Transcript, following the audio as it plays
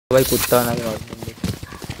भाई कुत्ता ना मार।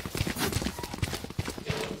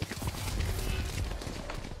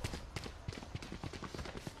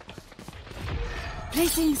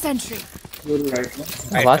 Placing sentry.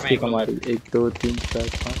 आवाज की हमारी 1 2 3 4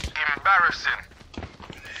 5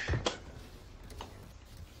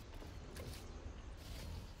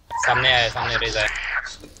 सामने आया, सामने रेज आया।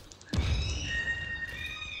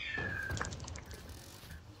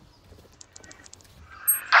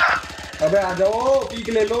 अबे आ जाओ, पीक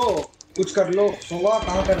ले लो, कुछ कर लो। सोवा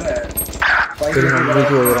कहाँ कर रहा है? फिर हम भी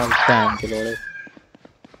हो रहा हूँ टाइम के लोड़े।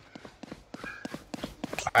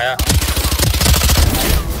 आया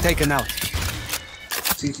taken out।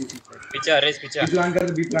 सी पीछे रेस, पीछे प्लान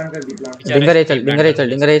कर, बी प्लान कर, बी प्लान।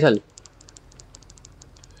 डिंगर चल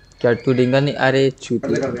क्या तू डिंगर नहीं? अरे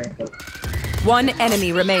चूतिया। One enemy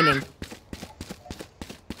remaining.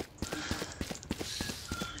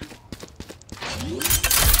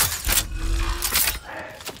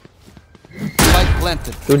 Spike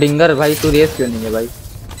planted। तू डिंगर भाई, तू रेस क्यों नहीं है भाई?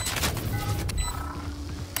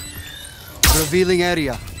 Revealing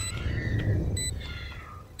area।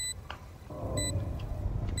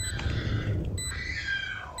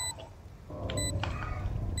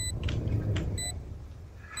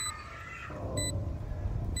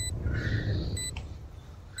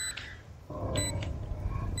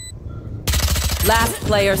 Last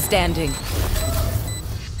player standing.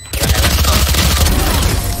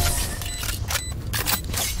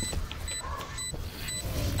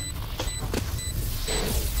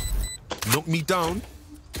 Knock me down,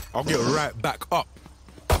 I'll get right back up.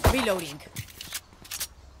 Reloading.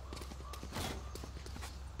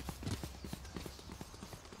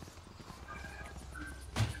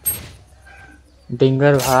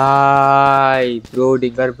 Dingar भाई, ब्रो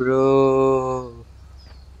डिंगर ब्रो।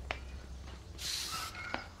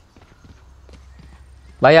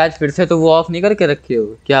 भाई आज फिर से तो वो ऑफ नहीं करके रखे हो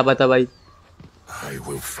क्या? बता भाई। I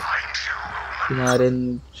will find you. तुम्हारे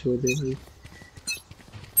चोदे भाई।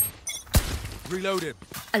 Reloading.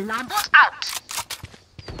 Alarm bot out.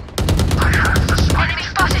 I have the spike. Enemy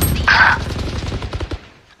spotted me.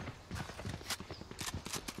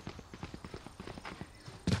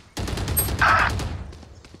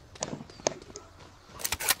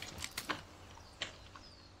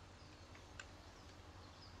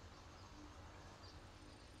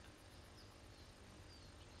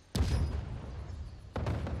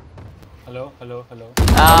 Hello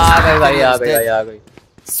आ गई भाई, आ गई भाई, आ गई।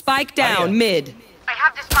 Spike down mid. I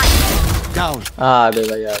have the spike. Down। आ गई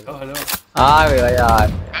भाई, आ गई। हेलो आ गई भाई, आ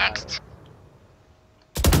गई। Next.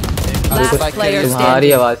 Last player तुम्हारी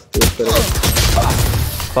standing. आवाज तेज करो।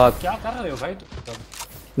 फक। क्या कर रहे हो भाई तुम?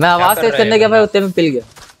 मैं आवाज तेज करने गया भाई, उतने में पिल गया।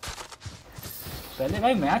 पहले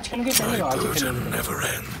भाई मैच खेल के पहले आवाज ही खेलो। Never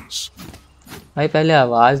ends. भाई पहले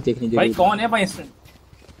आवाज देखनी भाई जरूरी। कौन है भाई?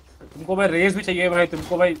 तुमको भाई रेस भी चाहिए भाई,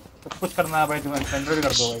 तुमको भाई सब कुछ करना है भाई, तुम सेंटर भी कर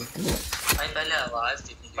दो भाई। भाई पहले आवाज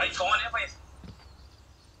देखनी भाई कौन है भाई?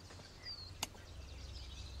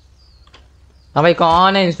 हाँ भाई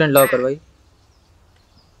कौन है इंस्टेंट लॉकर भाई?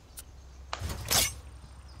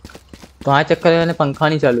 तुम्हारे चक्कर में मैंने पंखा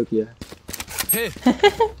नहीं चालू किया।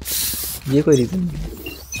 ये कोई रीजन नहीं।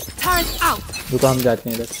 रुको हम जाते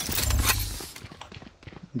हैं इधर।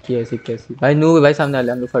 कि ऐसी कैसी भाई? नू भाई सामने आ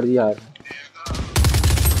ले, हम लोग फर्जी आ रहे हैं।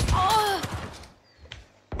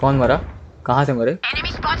 कौन मरा? कहाँ से मरे?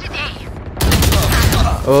 Enemy spotted A.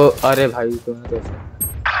 ओ अरे भाई तुमने तो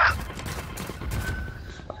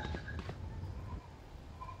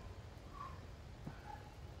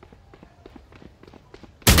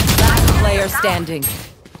Last player standing.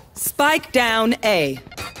 Spike down A.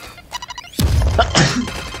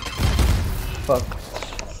 fuck.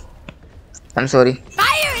 I'm sorry.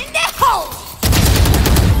 Fire in the hole.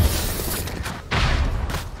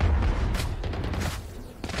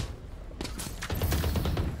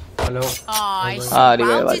 Hello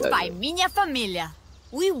Surrounded by minha família.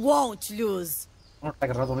 We won't lose. Try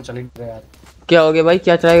कर रहा हूं, चल ही नहीं रहा यार। क्या हो गया भाई?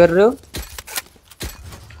 क्या ट्राई कर रहे हो?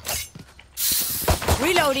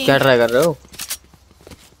 Reloading. क्या ट्राई कर रहे हो?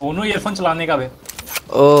 दोनों ईयरफोन चलाने का बे।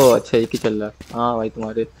 ओह अच्छा एक ही चल रहा है। हाँ भाई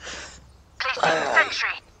तुम्हारे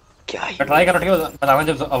Sentry. क्या ही। मैं ट्राई कर रहा हूं, ठीक है? बताना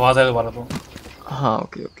जब आवाज आए दोबारा तो। हाँ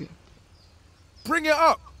okay okay. Bring it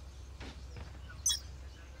up.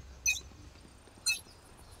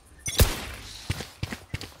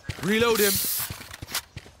 Reload him.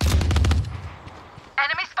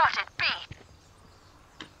 Enemy spotted B.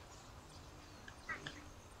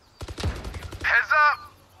 Heads up.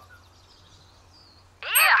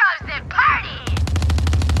 Here comes the party.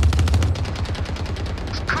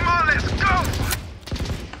 Come on, let's go.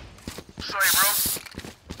 Sorry, bro.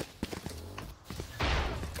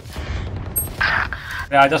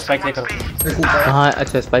 आजा स्पाइक लेकर। एक ऊपर हाँ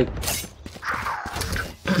अच्छा स्पाइक।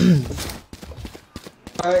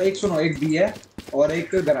 एक सुनो, एक बी है और एक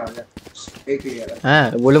गराज है, एक क्लियर है।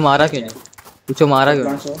 हैं बोलो मारा क्यों नहीं? पूछो मारा क्यों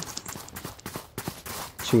नहीं? 500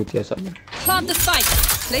 चूतिया सब। Plant the spike.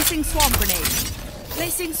 Placing swarm grenade.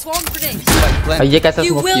 Placing swarm grenade. Spike भाई planted. ये कैसा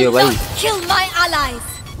You स्मोक will किया भाई? not kill my allies.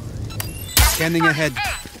 Scanning ahead.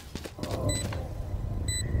 Goodbye.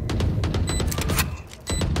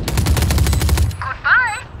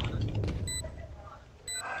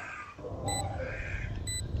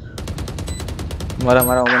 मरा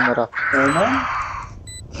मरा ओमन मरा।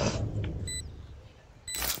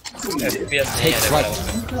 FPS नहीं है मेरा।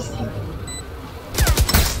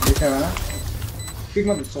 देखा है ना, ठीक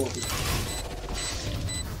मत सो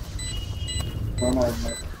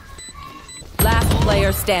Last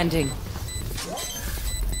player standing.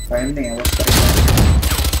 टाइम नहीं है बस।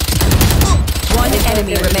 One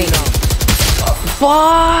enemy remaining.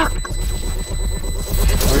 Fuck!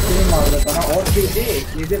 नहीं मार देता ना। और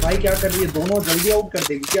ये दे भाई क्या कर रही है, दोनों जल्दी आउट कर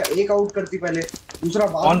देगी क्या? एक आउट करती पहले, दूसरा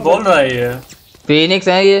बाद कौन में बोल रहा है ये? फिनिक्स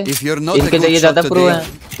है ये। If you're not a इनके good चाहिए shot ज्यादा प्रो today, है।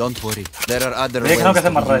 don't worry. There are other देख रहा हूँ ways कैसे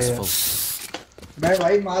to मर be रहा है ये। useful. मैं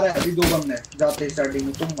भाई मारा है अभी 2 बंदे जाते स्टार्टिंग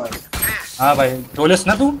में, तुम मारे। हाँ भाई टोलेस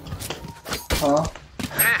ना तू? हाँ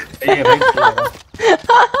सही है भाई।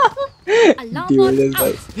 Alarm ड्यूलेस bot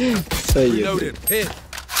भाई out. सही है। Reloading. Here.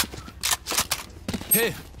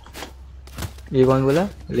 Here. ये कौन बोला?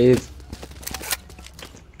 लेज।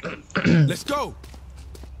 Let's go.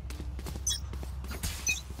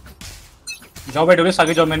 जाओ भाई टोलेस,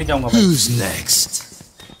 आगे जाओ, मैं नहीं जाऊंगा भाई। Who's next?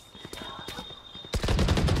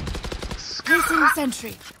 Placing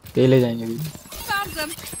sentry. ये ले जाएंगे अभी। Found them.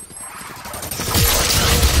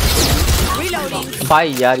 Reloading.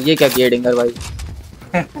 भाई यार ये क्या किया डिंगर भाई?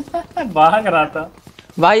 भाग रहा था।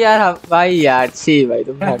 भाई यार भाई यार छी भाई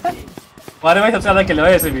तुम हमारे भाई सबसे ज्यादा किल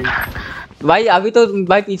है ऐसे भी। भाई अभी तो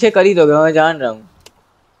भाई पीछे कर ही दोगे, मैं जान रहा हूँ।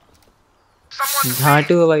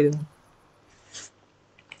 झाटू हो भाई तुम।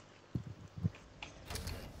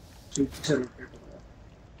 चल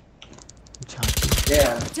झाटू।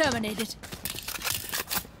 यार Terminated.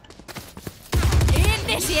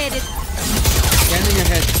 Initiated. Scanning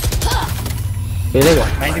ahead. खेलेगा?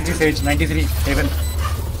 93 सेज, 93 हेवन।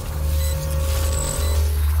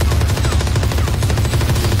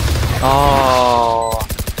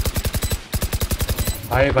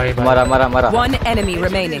 भाई भाई भाई। मरा मरा मरा। One enemy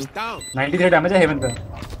remaining. Down. 93 damage है हेवन पे।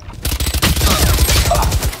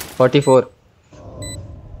 44।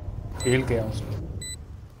 खेल के उसको।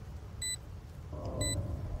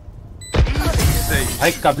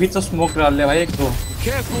 भाई कभी तो स्मोक डाल ले भाई एक दो।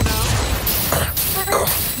 Careful now.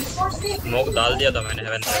 स्मोक डाल दिया था मैंने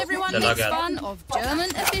हेवन पे, Everyone चला makes गया। fun of German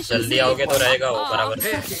efficiency. जल्दी आओगे तो रहेगा वो बराबर।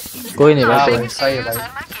 कोई नहीं हाँ भाई भाई सही है भाई।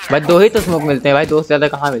 भाई 2 ही तो स्मोक मिलते हैं भाई, 2 से ज्यादा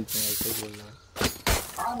कहाँ मिलते हैं? ऐसे बोल रहा हूँ।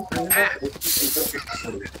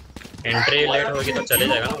 एंट्री लेट होगी तो चले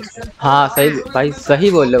जाएगा ना उससे। हाँ सही भाई, सही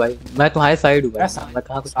बोल रहे भाई। मैं तुम्हारे साइड हूँ भाई, मैं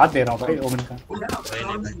कहाँ कुछ। साथ दे रहा हूँ भाई ओमन का। कोई नहीं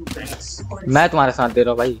भाई। मैं तुम्हारे साथ दे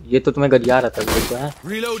रहा हूँ भाई, ये तो तुम्हें गरिया रहा था बिल्कुल है।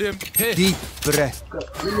 Reload him. Here. Deep breath.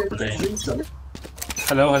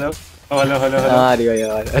 Hello hello hello hello hello. आ रही हो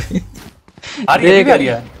यार। आ रही है, अभी भी आ रही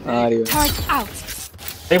है। आ रही हो। Turret out.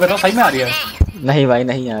 सही बताओ, सही में आ रही है? नहीं भाई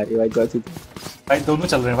नहीं आ रही भाई, गलती तो। भाई दोनों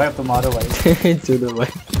चल रहे हैं भाई, अब तो मारो भाई। चलो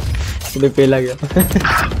भाई तूने पेला गया।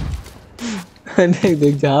 देख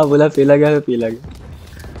देख जहाँ बोला पेला गया तो पेला गया।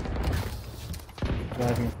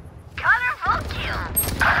 Colorful kill.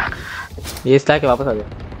 ये स्टैक है, वापस आ जाओ,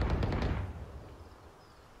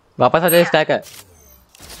 वापस आ जाओ, स्टैक है।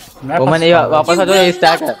 ओमन ये वापस आ जाओ, ये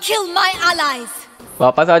स्टैक है। Not kill my allies.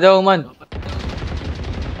 वापस आ जाओ ओमन।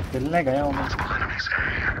 खेलने गया ओमन।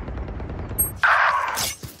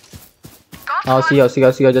 आओ सी आओ सी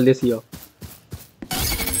आओ सी आओ, जल्दी सी आओ।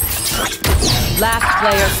 Last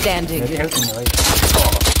player standing. मेरी हेल्प नहीं है भाई।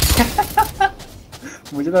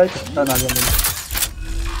 मुझे तो भाई कितना ना गया।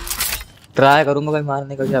 ट्राई करूंगा भाई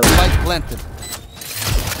मारने का, क्या Spike planted.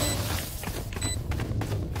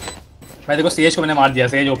 मैं देखो सीएच को मैंने मार दिया,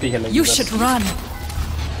 सीएच ओपी खेलेगी। You should run.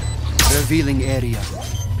 Revealing area.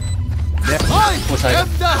 I am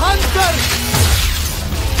the hunter.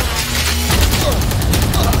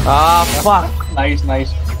 Fuck. Nice nice.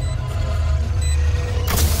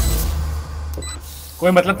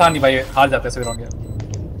 कोई मतलब था नहीं भाई, हार जाते हैं राउंड।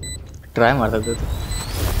 ट्राई मार सकते थे।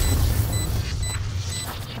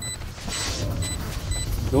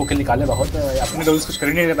 2 किल निकाले बहुत है भाई, अपने दोस्त कुछ कर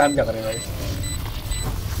ही नहीं रहे, हम क्या करें भाई।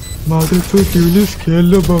 मादर तो ट्यूलिस खेल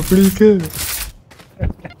लो बकरी के।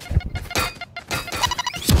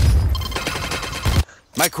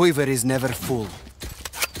 My quiver is never full.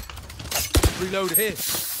 Reload here.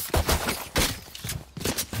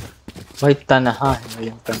 भाई तन्हा है भाई,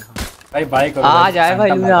 तन्हा। भाई बाय करो आ भाई, जाए भाई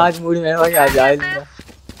फैंटम लूना, आ आज मूड में भाई आ जाए लूना।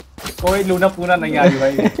 कोई लूना पूरा नहीं आ रही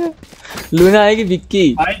भाई। लूना आएगी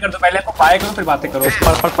विक्की, बाय कर दो पहले, आपको बाय करो फिर बातें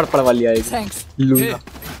करो। पड़ वाली आएगी Thanks. लूना।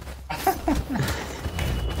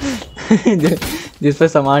 जिस पर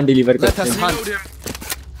सामान डिलीवर Let करते us हैं। hunt.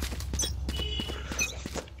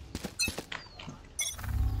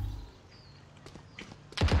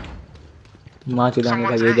 माँ चुदाने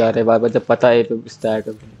का ये जा रहे बार बार, जब पता है तो स्टार्ट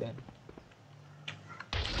हो बनते हैं।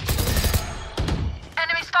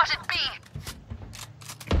 Enemy spotted B.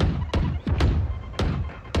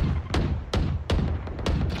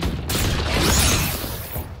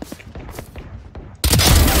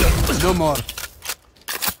 No more.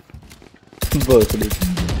 बहुत सही।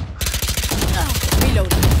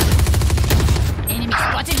 Reloading. Enemy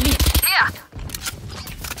spotted me. Here.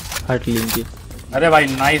 हट लेंगे। अरे भाई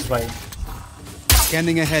नाइस भाई,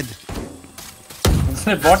 Scanning ahead.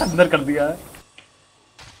 उसने बॉट अंदर कर दिया है।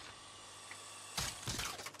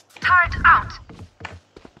 Turret out.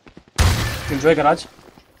 एंजॉय कर आज।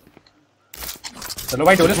 चलो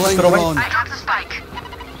भाई डोले Deploying करो भाई। drone. I got the spike.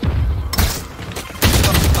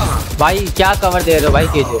 भाई क्या कवर दे रहे हो भाई,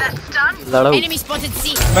 केजे That's done. लड़ो। Enemy spotted C.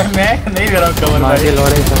 मैं नहीं दे रहा हूँ कवर मार के भाई।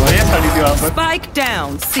 लड़े कवर। ये खड़ी थी वहाँ पर। Spike down.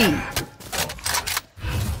 C.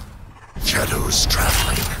 Shadows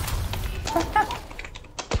traveling.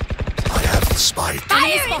 I have the spike.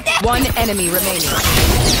 One enemy remaining.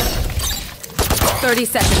 30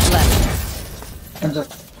 seconds left.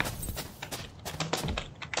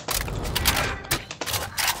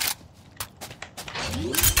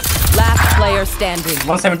 Last player standing.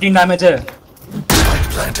 117 damage है। Spike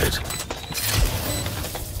planted.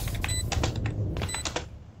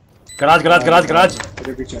 Garage garage garage garage.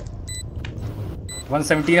 तेरे पीछे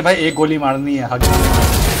 117 है भाई, एक गोली मारनी है हक।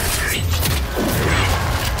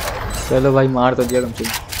 चलो भाई मार तो दिया कम से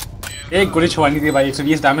कम। एक गोली छुड़ानी थी भाई,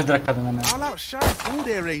 120 डैमेज रखा था मैंने। All outshine all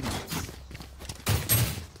their aim.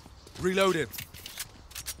 Reloaded.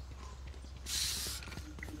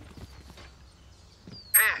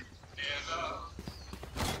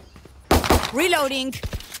 Reloading.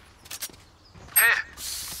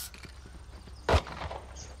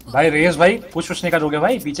 भाई रेस भाई कुछ नहीं करोगे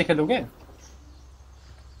भाई, पीछे खेलोगे।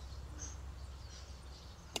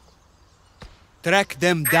 Track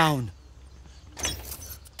them down.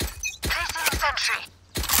 Placing sentry.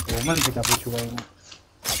 ओमन से क्या पूछूंगा मैं।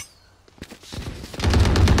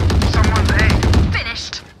 Someone's A.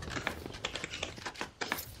 Finished.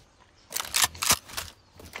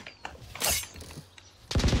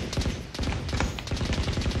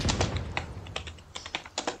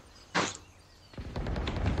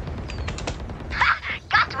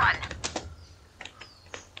 Got one.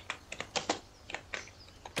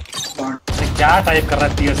 क्या टाइप कर रहा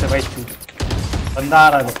है तीर से भाई तू? बंदा आ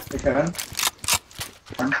रहा है। करण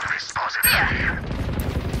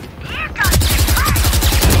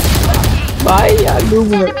भाई यार लूप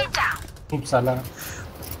में Enemy down. खूब साला।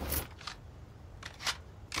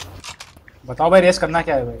 बताओ भाई रेस करना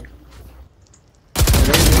क्या है भाई?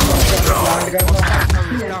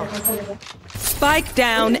 Spike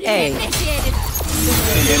down A.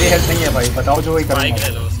 मेरी हेल्प नहीं है भाई, बताओ जो वही स्पाइक ले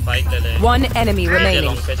करूंगा। लो, स्पाइक ले ले। One enemy ये remaining.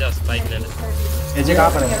 लॉन्ग पे जा, स्पाइक ले ले। एजे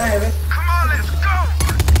कहाँ पर है?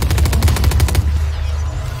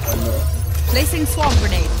 Placing swarm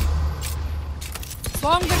grenade.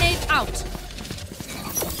 Swarm grenade out.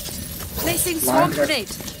 Placing swarm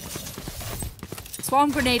grenade. Swarm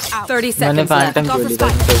grenade out. 30 मैंने seconds left. फैंटम गोली दी।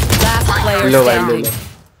 Last player लो भाई लो standing. Low.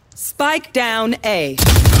 Spike down A.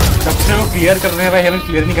 जब से वो क्लियर कर रहे हैं भाई, हेवन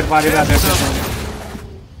क्लियर नहीं कर पा रहे हैं।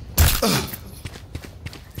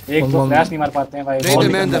 एक तो फ्लैश नहीं मार पाते हैं भाई। They बहुत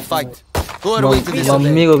demand the दिक्कत है। fight. Go away to this mummy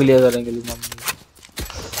event. को क्लियर करेंगे लोग,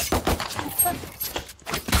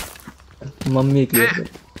 मम्मी क्लियर कर।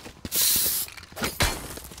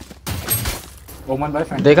 ओमन भाई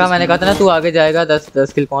फैंटम। देखा मैंने कहा था ना तू आगे जाएगा,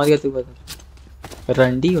 10 किल पहुंच गया तू। बता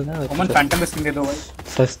रंडी हो ना, ओमन फैंटम स्किन दे दो भाई।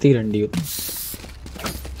 सस्ती रंडी हो।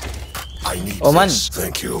 I need Oman. this.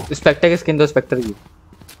 Thank you. Spectre की स्किन दो, स्पेक्टर की।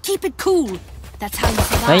 Keep it cool. That's how you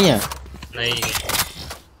survive. नहीं है नहीं,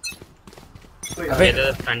 अबे ये तो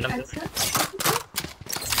फैंटम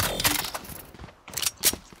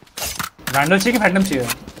वैंडल चाहिए कि फैंटम चाहिए?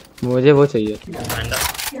 मुझे वो चाहिए। फैंटम।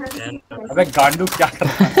 अबे गांडू क्या कर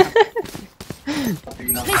रहा है?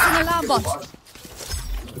 Placing alarm bot.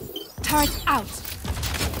 Turret out.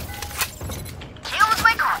 Here's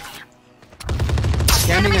my copy.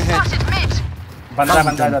 Scanning Enemy ahead. spotted mid. बंदा है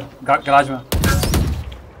इधर गराज में।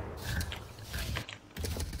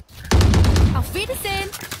 Auf Wiedersehen.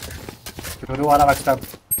 शुरू वाला बक्सा।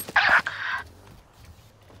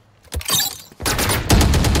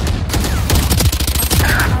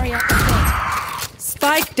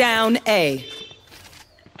 Spike down A.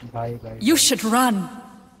 भाई भाई You should run.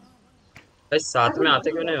 भाई साथ में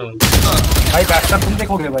आते क्यों नहीं हो? भाई बैकस्टैप तुम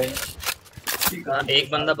देखोगे भाई। हाँ, एक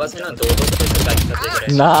बंदा बस है ना, दो तो कैसे बैक कर देख रहे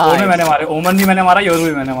हैं? दोनों मैंने मारे, ओमन भी मैंने मारा, योरू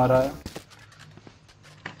भी मैंने मारा।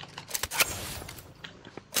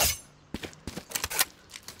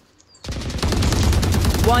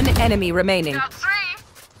 One enemy remaining.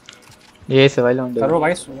 ये सवाल है करो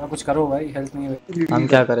भाई, कुछ करो भाई, हेल्थ नहीं है। हम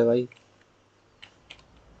क्या करें भाई?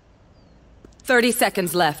 30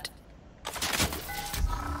 seconds left.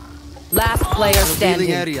 Last player Revealing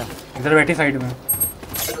standing. area. इधर बैठी साइड में,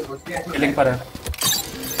 किलिंग पर है।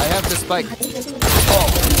 I have the spike.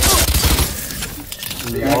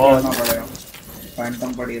 करना पड़ेगा,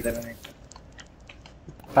 फैंटम पड़ी इधर में।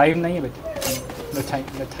 टाइम नहीं है भाई, मिठाई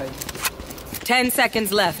 10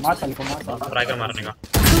 seconds left. मार साल को, मार साल। ट्राई कर मारने का।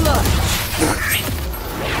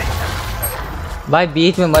 भाई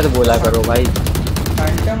बीच में मत बोला करो भाई।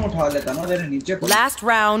 फैंटम उठा लेता ना तेरे नीचे पर। Last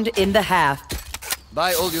round in the half.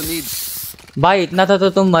 Buy all you need. भाई इतना था तो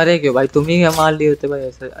तुम मरे क्यों भाई? तुम ही मार लिए होते भाई,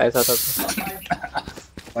 ऐसा था तो।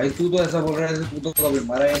 भाई तू तो ऐसा बोल रहा है, तू तो कभी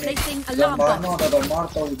मरा ही नहीं। जब मारना होता तो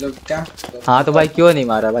मारता हूँ, जब कैंप। हाँ तो भाई क्यों नहीं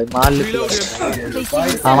मारा भाई? मार लेते भाई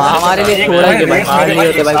हमारे लिए छोड़ा कि भाई मार लिए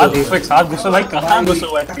होते भाई। एक साथ घुसो भाई, कहाँ घुसो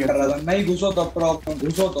भाई? नहीं घुसो तो प्रॉब्लम,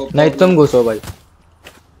 घुसो तो नहीं तुम घुसो भाई।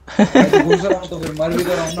 घुस रहा हूँ तो फिर मर भी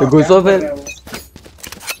तो रहा हूँ ना। घुसो फिर।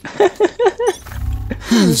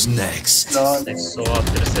 Who's next? सो आप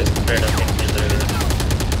तेरे से स्प्रेड अप खेल रहे हो।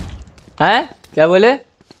 हैं? क्या बोले?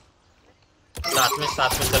 साथ में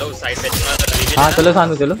चलो, साइड पे चलो। हाँ चलो साथ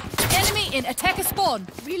में चलो। Enemy in attacker spawn.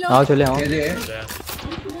 Reload. आओ चले आओ। Enemy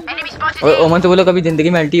spotted. और ओमन से बोलो कभी जिंदगी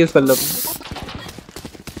में अल्टी यूज कर लो।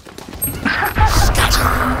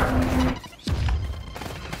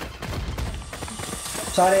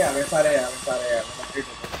 सारे आ गए।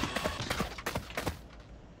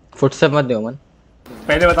 फुटस्टेप मत दे ओमन।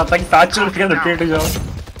 पहले बताता कि साथ चल के रोटेट हो जाओ।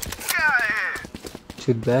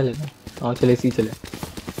 शुद्ध बैल है ना। आओ चले इसी चले।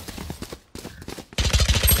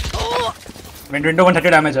 विंडो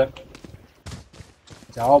 130 डैमेज है।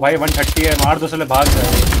 जाओ भाई, 130 है, मार दो साले, भाग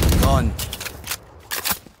जाओ। Gone.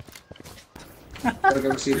 करके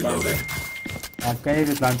उसी बात है। आप कहीं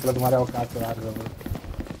भी प्लान चलो, तुम्हारे औकात पे आ रहे हो।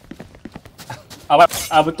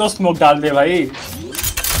 अब तो स्मोक डाल दे भाई।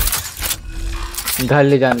 घर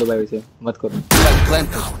ले जान दो भाई, उसे मत करो।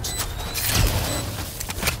 Planted.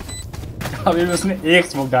 अभी भी उसने एक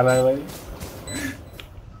स्मोक डाला है भाई।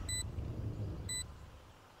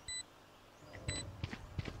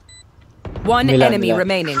 One मिला, enemy मिला।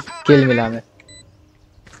 remaining. किल मिला मैं।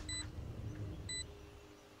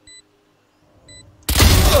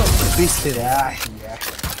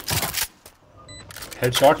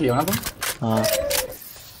 हेडशॉट लिया ना तुम? हाँ।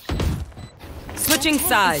 Switching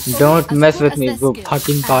sides. Don't mess with me, bro.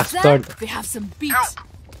 Fucking bastard. We have some beats.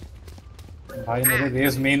 भाई मेरे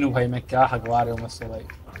रेस मेन हूँ भाई, मैं क्या हगवा रहे हो मुझसे भाई?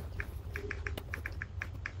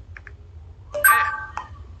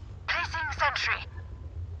 Placing sentry.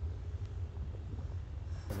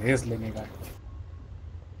 रेस लेने का।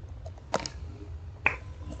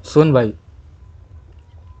 सुन भाई,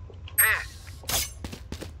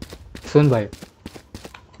 सुन भाई,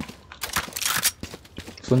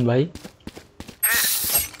 सुन भाई।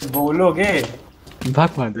 बोलोगे? भाग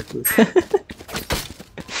मार दे तू।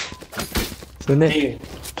 सुने? ये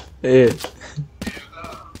ए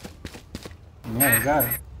नेगा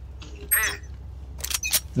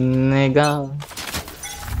नेगा।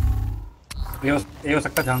 ये हो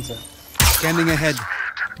सकता ध्यान से। Scanning ahead.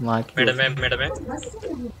 मार के। मिड में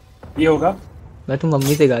ये होगा। मैं तू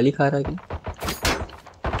मम्मी से गाली खा रहा कि?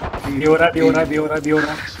 भी हो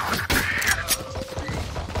रहा।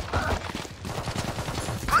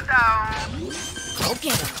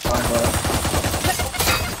 Okay.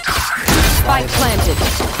 Spike planted.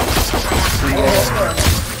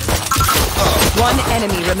 One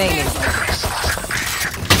enemy remaining.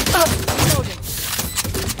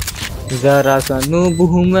 जरा सा नूब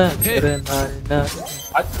हूँ मैं तेरे मारना।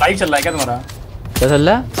 आज लाइव चल रहा है क्या तुम्हारा? क्या चल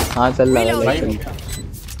रहा है? हाँ चल रहा है लाइव लाइव।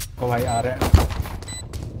 ओ भाई आ रहे हैं।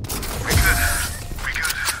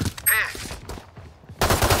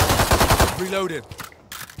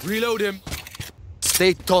 Reload him.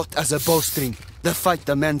 Stay taut as a bowstring. The fight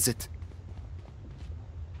demands it.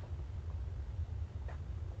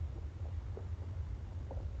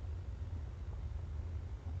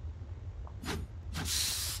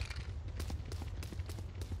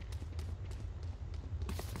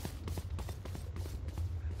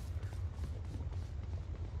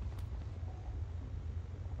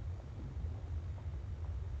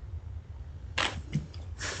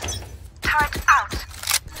 Turret out.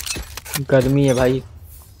 गर्मी है भाई।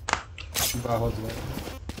 बहुत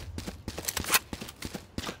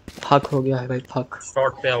फक हो गया है भाई फक।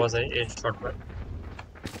 शॉट पे आवाज आई, एक शॉट पे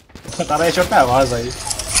तारा ये शॉट पे आवाज आई।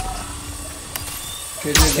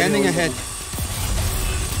 Scanning ahead.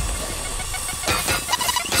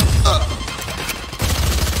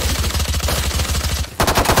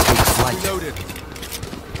 Reloaded.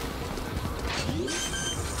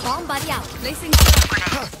 Bomb buddy out. Placing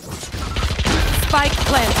Spike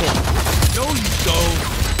planted. No, you don't.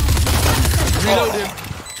 Reloaded.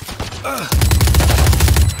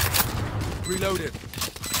 Reloaded.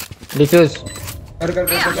 Diffuse कर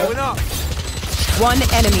Going up. One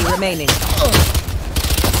enemy remaining.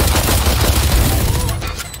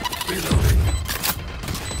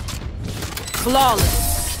 Flawless.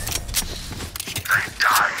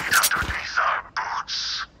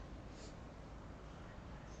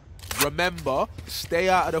 Remember, stay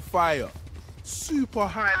out of the fire. Super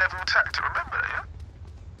high level tactic. Remember that, yeah?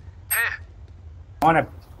 Here. On it.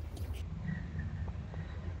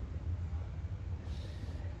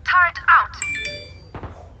 Turret out.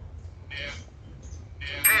 Here.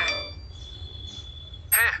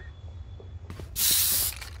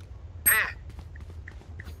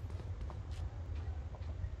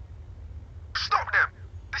 Stop them.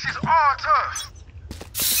 This is our turf.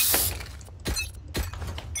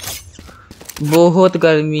 बहुत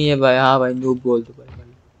गर्मी है भाई। हाँ भाई noob बोल दो भाई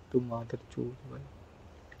तुम मादर चोद भाई।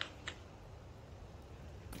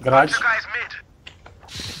 गराज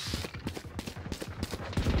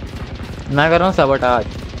मैं कर रहा हूँ सबटाज।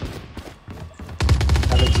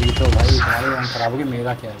 अरे जीतो भाई, तुम्हारे रंग खराब हो गए,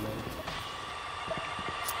 मेरा क्या है?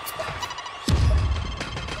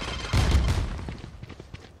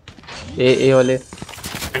 ए वाले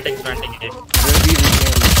planting है।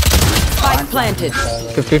 Spike planted.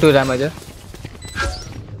 52 डैमेज है।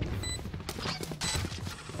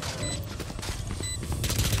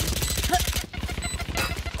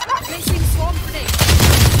 placing swarm grenade.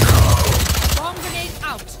 Swarm grenade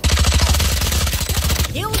out.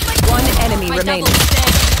 Heal my One enemy My remaining. double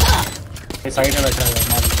dead. ये साइड में बैठा है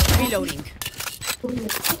मार। Reloading.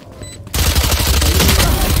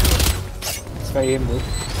 इसका एम देख।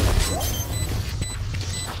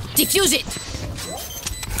 Defuse it.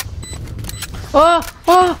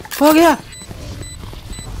 हो गया।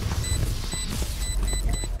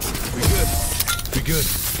 We good.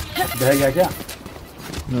 बह गया क्या?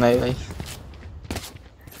 नहीं भाई।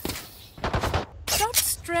 Don't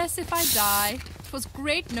stress if I die. It was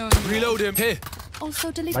great knowing you. Reload him. Here. Also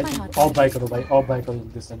delete भाई my heart. ऑफ बाय करो भाई, ऑफ बाय करो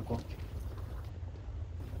दिस को।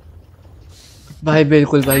 भाई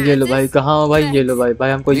बिल्कुल भाई ये लो भाई। कहाँ हो भाई? ये लो भाई।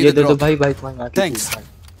 भाई हमको ये दे दो भाई। भाई तुम्हारी आंखें Thanks.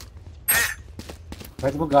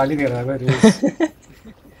 भाई तुमको गाली दे रहा है भाई।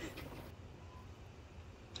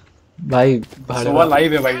 भाई सुबह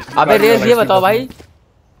लाइव है भाई। अबे रेस ये बताओ भाई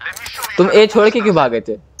तुम ए छोड़ के क्यों भागे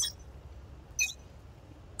थे?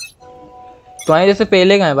 तुम्हारे जैसे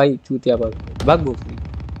पहले गए भाई चूतिया पर भाग भूखी।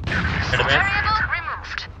 Variable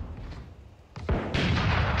removed.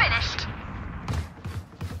 Finished.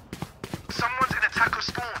 Someone's in attacker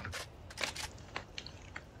spawn.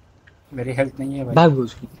 मेरी हेल्थ नहीं है भाई। भाग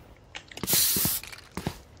भूखी।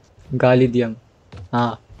 गाली दिया।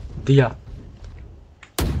 हाँ दिया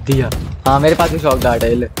दिया। हाँ मेरे पास भी शॉक डार्ट है।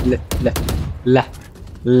 ले ले ले ले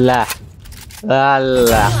ले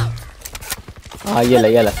अल्लाह। हाँ ये ले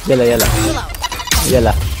ये ले ये ले ये ले ये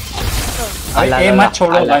ले। भाई ए मत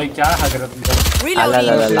छोड़ो भाई, क्या हजरत अल्लाह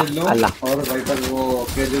अल्लाह अल्लाह। और भाई पर वो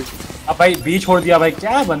अब भाई बी छोड़ दिया भाई,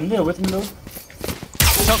 क्या बंदे हो गए तुम लोग?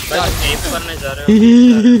 एम करने जा रहे हो।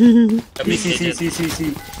 सी सी सी सी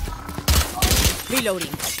सी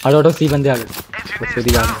Reloading. ऑटो सी बंदे आ गए। उससे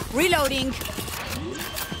दिया Reloading.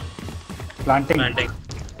 प्लांटिंग।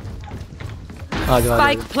 आ जाओ।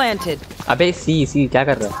 Spike planted. अबे सी क्या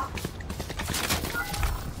कर रहा है?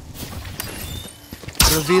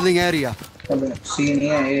 Revealing area. सी नहीं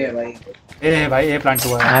है, ए है भाई। ए भाई ए प्लांट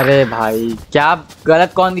हुआ है। अरे भाई क्या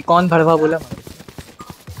गलत कौन भड़वा बोला?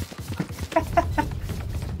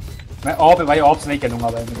 मैं ऑफ है भाई, ऑफ से नहीं खेलूंगा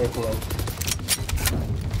भाई। मैं देखो भाई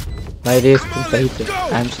भाई रेस तुम सही थे।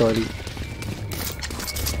 I am sorry.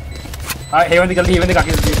 हां हेवन निकल दी, हेवन निकाल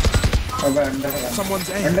के जल्दी। अब अंदर Someone's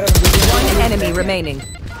aim. अंदर One enemy remaining.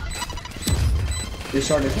 ये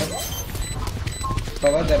शॉट है।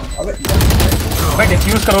 कवर दे। अबे भाई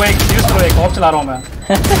डिफ्यूज करो, एक डिफ्यूज करो, एक ऑफ चला रहा हूं मैं।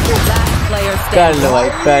 Last player कर standing. लो भाई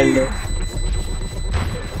कर लो।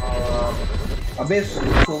 अबे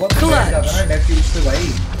सोवर जाता ना डेफ्यूज से भाई।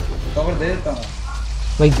 कवर दे देता हूं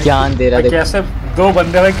भाई ज्ञान दे रहा भाई देख। कैसे दो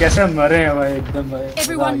बंदे भाई कैसे मरे हैं भाई एकदम भाई।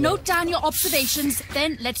 Everyone note down your observations,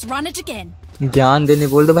 then let's run it again. ज्ञान देने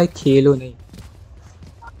बोल दो भाई, खेलो नहीं।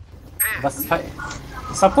 बस भाई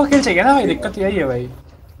सबको किल चाहिए ना भाई, दिक्कत यही है भाई।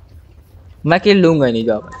 मैं किल लूंगा ही नहीं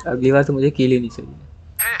जाओ, अगली बार तो मुझे किल ही नहीं चाहिए।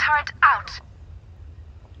 Turret out.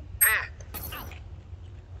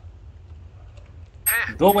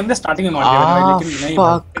 दो बंदे स्टार्टिंग में मार दिए मैंने भाई, लेकिन नहीं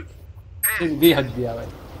भाई भी हक दिया भाई।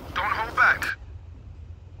 Don't hold back.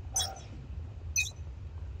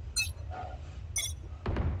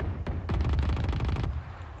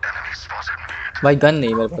 भाई गन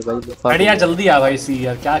नहीं मेरे पास भाई। बढ़िया जल्दी आ भाई सी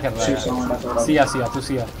यार, क्या कर रहा है? सिया तू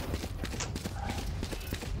सिया।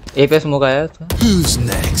 ए पे स्मोक आया था। Who's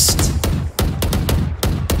next?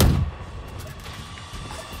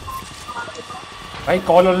 भाई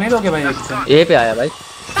कॉल नहीं दोगे भाई? ए पे आया भाई।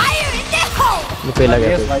 ये पे लगा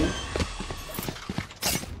यस भाई।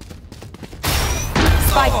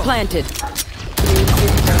 Spike planted.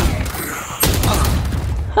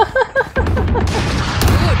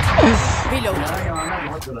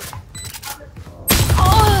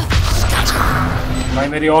 भाई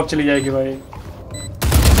मेरी ऑफ चली जाएगी भाई।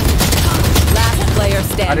 Last player अरे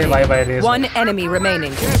standing. भाई भाई race. One enemy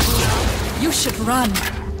remaining. You should run.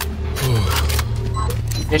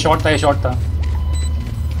 ये शॉट था, ये शॉट था।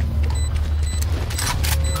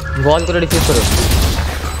 वॉल को डिफ्यूज करो।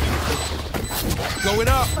 Going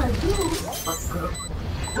up.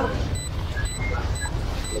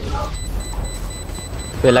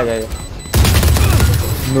 पे लगा गया।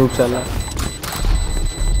 नूब साला।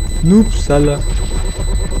 नूब साला।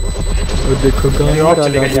 और देखो मेरी ऑफ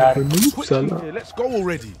चली गई यार। नूब साला। Yeah, let's go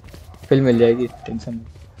already. Film मिल जाएगी, टेंशन नहीं।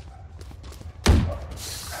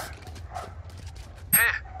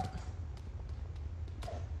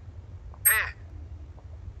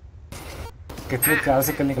 कितने प्यार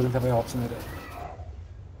से कल निकले थे भाई ऑप्शन मेरे।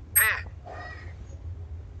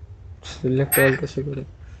 सिलेक्ट ऑल कैसे करें?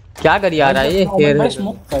 क्या कर यार ये हेयर भाई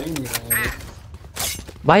स्मोक कर ही नहीं रहा है।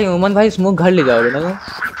 भाई उमन भाई स्मोक घर ले जाओगे ना?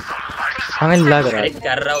 हमें लग रहा है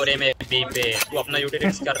कर रहा हूँ रे मैं बी पे, तू अपना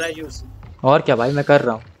यूटिलिटीज कर रहा है यूज। और क्या भाई मैं कर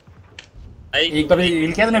रहा हूँ। भाई एक बार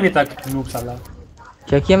हील किया तूने अभी तक नूब साला?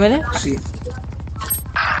 क्या किया मैंने? सी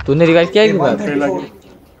तूने रिवाइव किया है कि बात?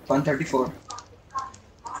 134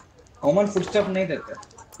 कॉमन फुटस्टेप नहीं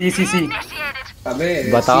देते। सी अबे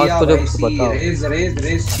बताओ सी आ उसको जो भाई, सी, बताओ।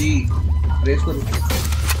 रेस सी रेस को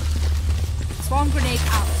Swarm grenade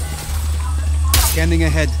out. Scanning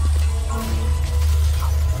ahead.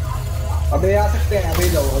 अबे आ सकते हैं, अबे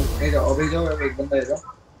जाओ एक बंदा है जाओ।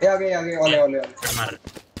 ये आगे ओले मार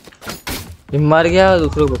ये मर गया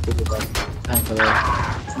दूसरे को कुछ बता।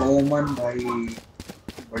 मोमन भाई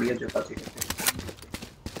बढ़िया जगह थी।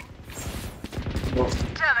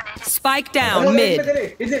 Spike down mid.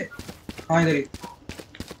 इधर हां इधर ही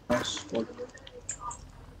बस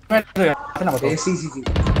ना बताओ। सी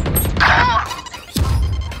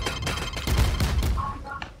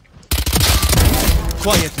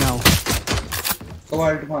Quiet now. तो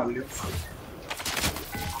अल्ट मार लियो।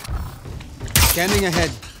 Scanning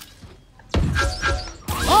ahead.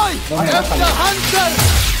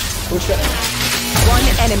 पुश कर। One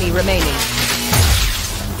enemy remaining.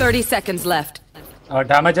 30 seconds left.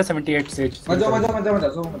 Damage है 78 से। मत जाओ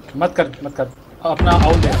मत कर अपना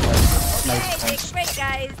आउट दे। Nice. Great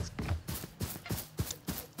guys.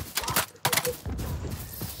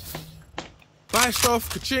 Buy stuff,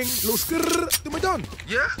 ka-ching, little skrrr, then we're done.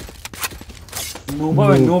 Yeah? Noob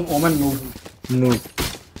ओमन नूब। नूब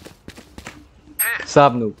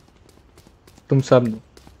सब नूब, तुम सब नूब,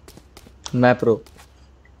 मैं प्रो।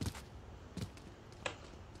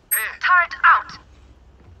 Turret out.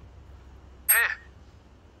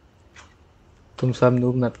 तुम सब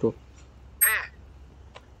नूब मैं प्रो।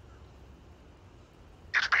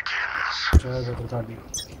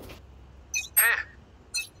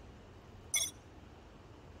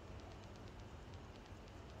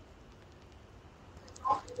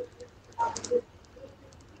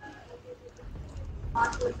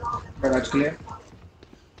 आज clear.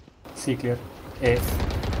 C clear. A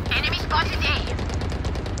Enemy spotted A.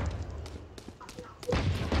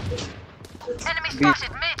 Enemy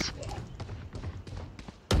spotted mid.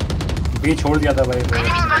 B छोड़ दिया था भाई।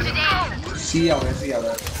 Enemy spotted A. सी आ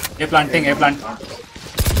गया ए planting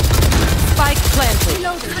Spike planted.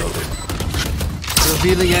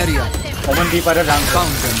 Revealing area. ओमन बी पर है। ध्यान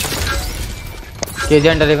Found them. KJ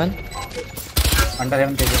under 11 under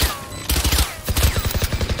heaven के लिए।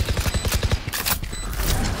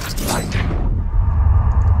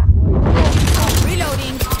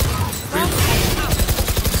 Reloading.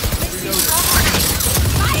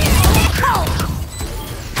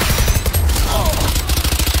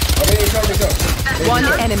 One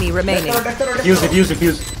enemy remaining.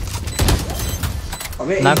 Fuse.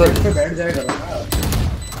 अबे ना एक कोई- मिनट पे बैठ जाएगा ना।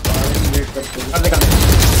 वेट करते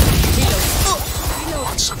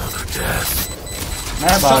wants another death.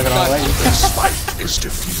 मैं भाग रहा हूँ भाई। Spike is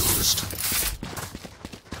diffused.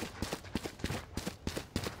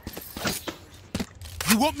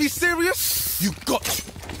 You want me serious? You got to.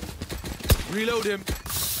 Reload him.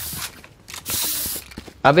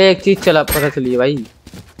 अबे एक चीज चला पता चली भाई,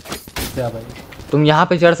 क्या भाई? तुम यहाँ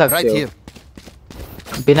पे चढ़ सकते हो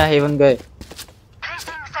बिना हेवन गए,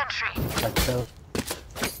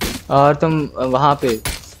 और तुम वहाँ पे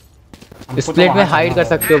स्प्लिट में हाइड कर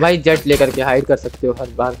सकते हो भाई, जेट लेकर के हाइड कर सकते हो हर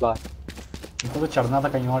बार। तुमको तो चढ़ना था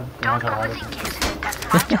कहीं और, कहीं चढ़ा रहे।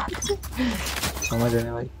 समझ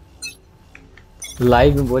रहे भाई,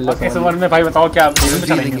 लाइव में बोल रहा इस उम्र में भाई बताओ क्या हेवन पे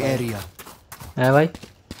चढ़ेंगे? है भाई,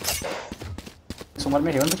 इस उम्र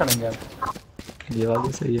में हेवन पे चढ़ेंगे यार। ये बात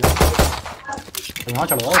भी सही है। तो वहाँ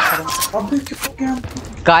चढ़वाओ। अबे क्या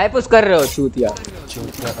काय पुश कर रहे हो चूतिया?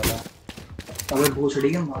 चूतिया साला। अबे भोसड़ी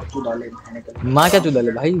के मार तू डाले मैंने कर। माँ क्या चूदा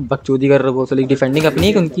ले भाई, बकचोदी कर रहे हो भोसड़ी। डिफेंडिंग अपनी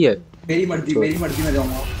है कि उनकी है? मेरी मर्जी में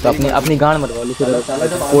जाऊंगा। तो अपनी गांड मरवा लो फिर,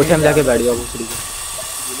 कोठे में जाके बैठ जाओ भोसड़ी के।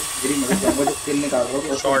 मेरी मर्जी, मैं जो किल निकाल रहा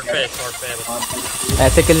हूँ शॉर्ट पे।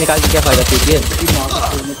 ऐसे किल निकाल के क्या फायदा? चूतिए तेरी माँ को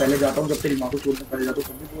छोड़ने पहले जाता हूँ, जब तेरी माँ को छोड़ने पहले जाता हूँ,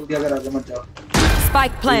 तुमने बोल दिया अगर आगे मत जाओ।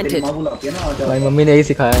 Spike planted. माँ बुलाती है ना, आ जाओ। भाई मम्मी ने यही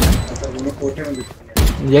सिखाया है ना, उन्हें कोठे में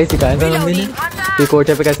यही सिखाया था मम्मी ने कि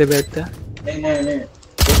कोठे पे कैसे बैठता है। नहीं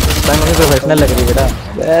भाई मम्मी प्रोफेशनल लग रही है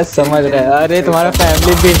बेटा, समझ रहा है। अरे तुम्हारा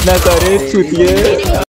फैमिली बिजनेस, अरे चूतिए।